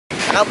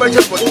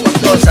Aperture po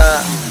control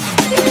sa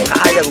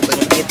kaaya ko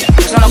kanit.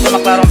 Gusto na ko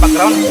maklarong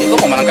background, ito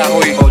kung manang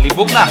kahoy. O,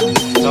 libog na.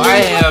 So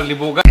ay,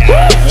 libugan.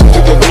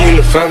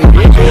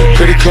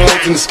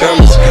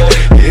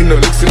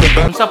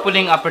 Unsa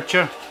puling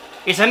aperture?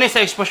 Isa ni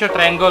sa exposure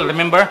triangle,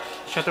 remember?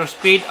 Shutter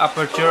speed,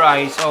 aperture,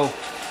 ISO.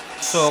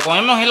 So, kung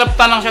imong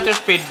hilaptan ng shutter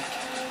speed,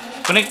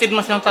 connected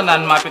mo silang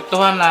tanan,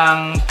 maapektuhan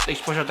ng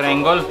exposure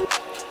triangle.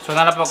 So,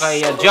 nara po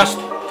kay adjust.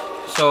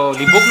 So,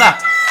 libog na.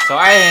 So,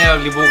 ay,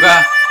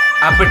 libuga.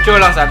 Aperture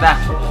lang sada.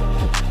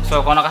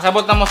 So, kung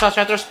nakasabot na mo sa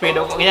shutter speed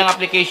o kung ilang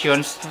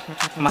applications,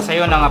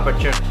 masayo ng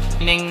aperture.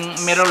 Ining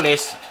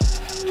mirrorless,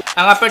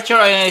 ang aperture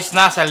is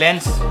nasa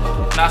lens.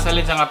 Nasa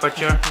lens ang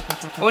aperture.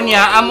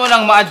 Unya, amo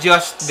nang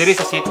ma-adjust diri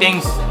sa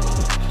settings.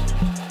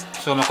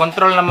 So,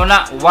 makontrol na mo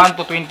na 1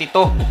 to 22.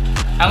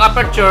 Ang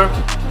aperture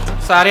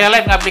sa real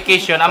life na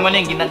application, amo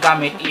na yung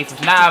ginagamit if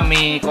na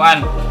may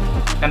kuan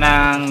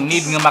kanang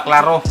need nga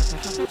maklaro.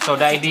 So,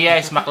 the idea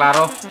is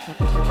maklaro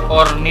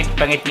or need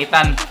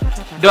pangitngitan.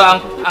 Do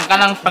ang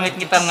kanang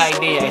pangitngitan nga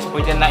idea is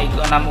pwede na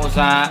ito na mo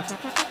sa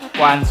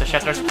kuan sa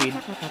shutter speed.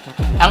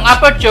 Ang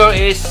aperture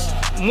is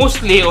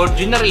mostly or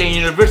generally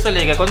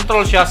universally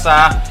control siya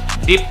sa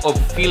depth of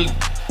field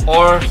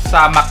or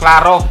sa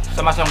maklaro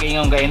sa masong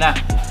giingong gaina.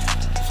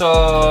 So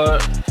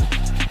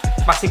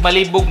pasig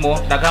malibog mo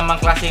daghang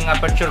mang klaseng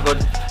aperture god.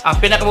 Ang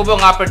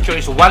pinakamubong nga aperture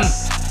is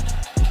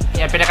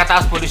 1. Yang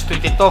pinakataas po is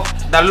 22.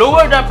 The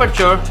lower the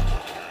aperture,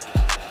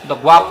 the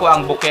gwapo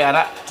ang bokeh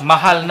ana.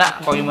 Mahal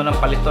na kung imo nang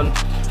paliton.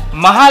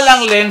 Mahal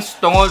ang lens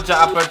tungod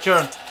sa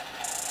aperture.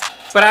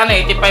 Pero ano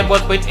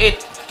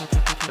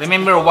 85.8.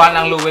 Remember 1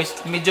 ang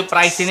lowest. Medyo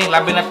pricey ni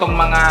labi na tong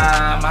mga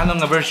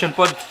mahanong nga version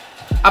pod.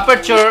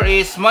 Aperture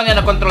is mo niya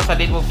na control sa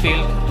depth of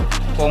field.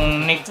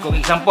 Kung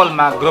example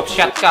mag group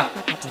shot ka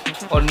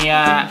o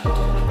niya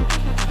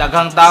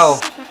daghang tao.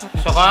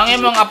 So kung ang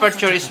imong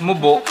aperture is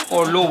mubo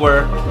or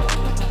lower,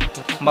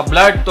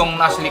 ma-blurred tong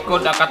nasa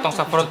likod ang katong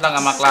sa front lang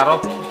ang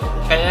maklaro.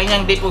 Kaya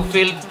ang depth of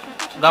field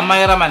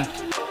gamay raman.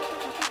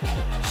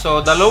 So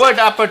the lower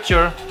the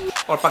aperture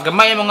or pag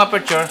gamay imong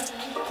aperture,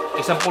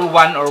 example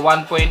 1 or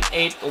 1.8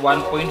 o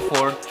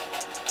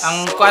 1.4, ang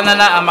kuan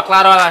na ang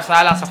maklaro na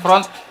lang sa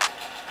front.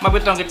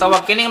 Mabitong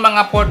gitawag kining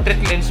mga portrait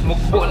lens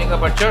mugbo ni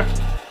aperture.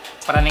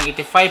 Para ning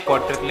 85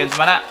 portrait lens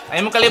man na. Ay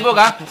mo kalibog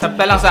ha.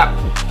 Sabta lang sa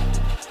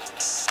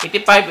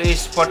 85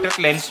 is portrait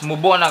lens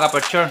mubo na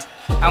aperture.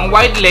 Ang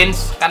wide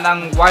lens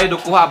kanang wide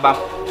kuha ba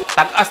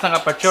tag-as ng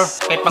aperture.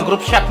 Kay pang group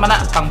shot man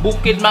na, pang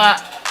bukid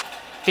mga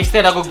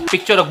sister ako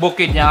picture og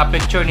bukid niya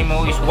aperture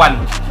nimo is 1.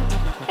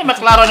 Ay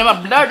maklaro ni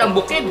blurred ang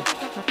bukid.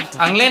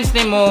 Ang lens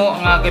nimo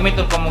nga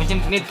gamiton ko mo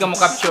need ka mo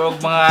capture og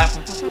mga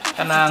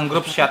kanang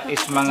group shot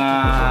is mga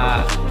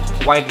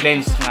wide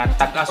lens nga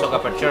tag-as og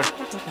aperture.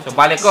 So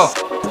balik ko.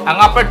 Ang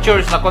aperture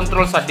is na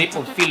control sa depth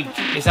of field.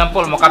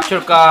 Example, mo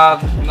capture ka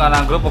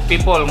ng group of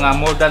people nga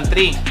more than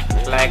 3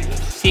 like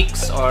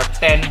 6 or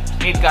 10,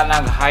 need ka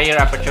ng higher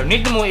aperture.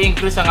 Need mo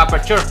i-increase ang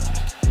aperture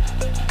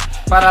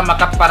para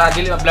para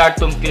dili ma-blur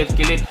tong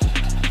kilit-kilit.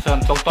 So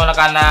tungtong na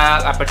ka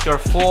na aperture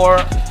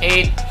 4,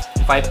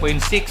 8,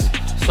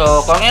 5.6.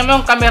 So kung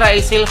imong camera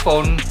is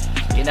cellphone,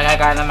 di na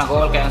kaya na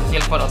mag-all kaya ang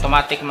cellphone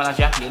automatic man na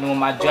siya, di mo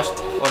ma-adjust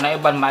o na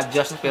iban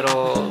ma-adjust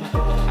pero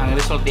ang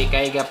result di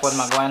kaya gapon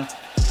magawan.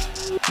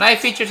 Na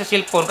feature sa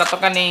cellphone kato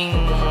kaning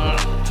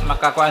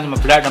makakuan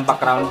ma-blur ang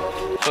background.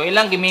 So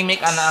ilang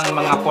gimimik ana ang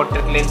mga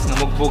portrait lens nga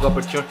mugbog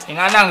aperture.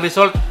 Ingana ang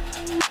result.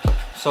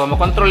 So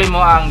makontrol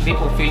mo ang depth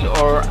of field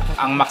or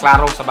ang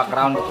maklaro sa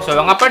background. So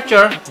ang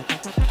aperture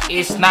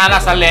is naa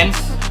sa lens.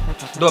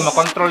 Do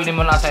makontrol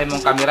nimo na sa imong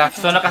camera.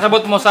 So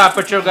nakasabot mo sa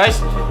aperture guys.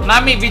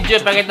 Nami video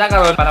pakita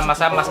karon para mas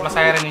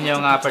masaya rin ninyo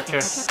ang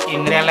aperture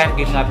in real life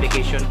gid nga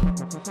application.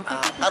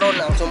 Aron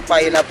ang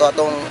sumpay na to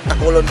atong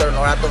takulon karon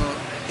or atong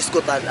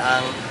iskutan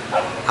ang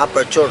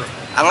aperture.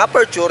 Ang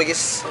aperture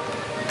is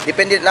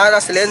depende na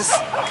sa lens.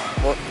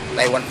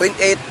 May 1.8,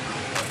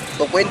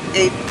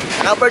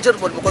 2.8. Ang aperture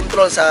po mo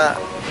control sa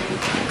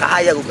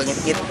kaaya ko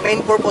kangit.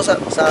 Main purpose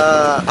sa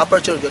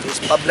aperture is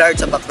pa-blurred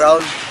sa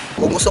background.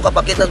 Kung gusto ka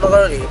pakita sa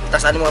background,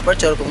 tasan mo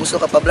aperture. Kung gusto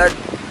ka pa-blurred,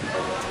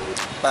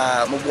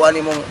 mubuan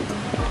nimong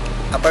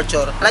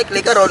aperture.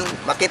 Likely karon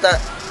makita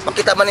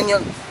man ninyo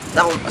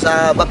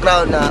sa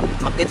background na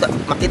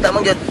makita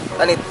man gyud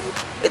kanit.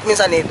 It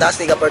means ani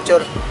taas ni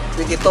aperture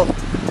 22.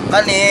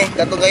 Ani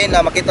katong gayon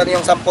na makita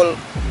niyo yung sample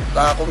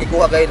kung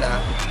ikuha gayon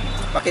na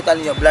makita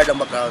niyo blurred ang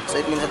background. So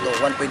it means ito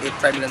 1.8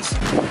 prime lens.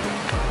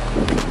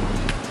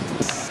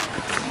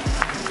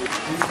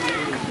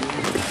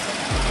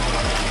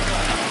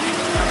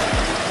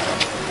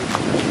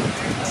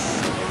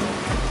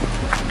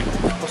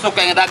 Kusog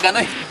kay nga dagan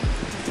oy.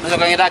 Kusog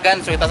kay nga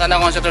dagan so itasan na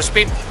ko ang shutter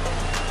speed.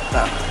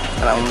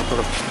 Tara mo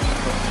turog.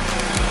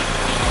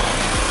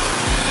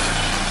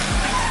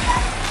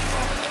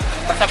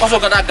 Basta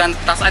kusog ka dagan,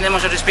 tasan niya mo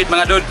shutter speed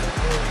mga dude.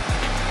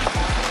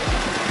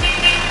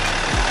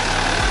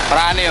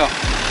 Para ano yun?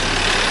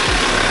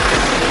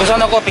 Gusto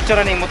na ko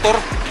picture ng motor.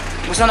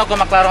 Gusto na ko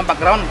maklaro ang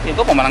background.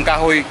 Ito ko malang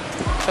kahoy.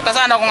 So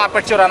tasan ako ng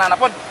aperture na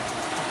napod.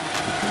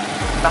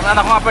 Tasan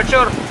ako ng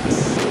aperture.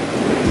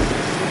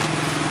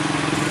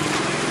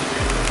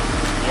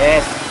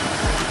 Yes.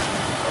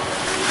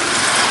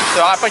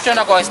 So ang aperture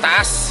na ko is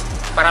taas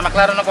para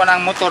maklaro na ko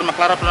ng motor,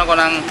 maklaro na ko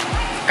ng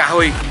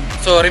kahoy.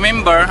 So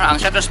remember, ang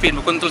shutter speed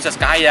mo control sa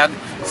kahayag,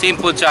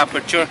 simple sa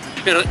aperture.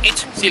 Pero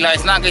each sila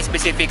is na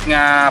specific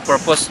nga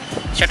purpose.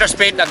 Shutter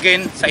speed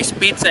again sa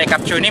speed sa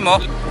i-capture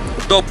nimo,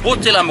 double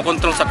sila mo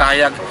control sa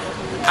kahayag.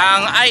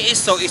 Ang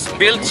ISO is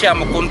built siya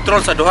mo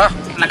control sa duha.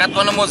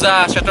 Nakat-on mo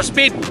sa shutter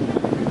speed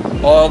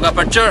o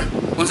aperture.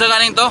 Unsa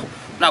ganing to?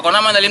 Na kung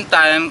naman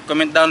nalimtan,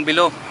 comment down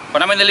below. Kung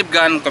naman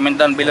nalibugan, comment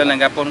down below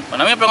lang gapon. Kung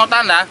naman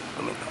pangutana,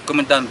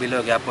 comment down below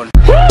gapon.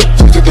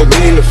 Took the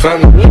lean, the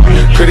family,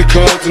 credit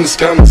cards and the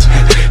scammers,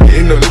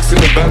 hitting the licks in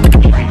the bank,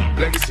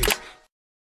 legacy.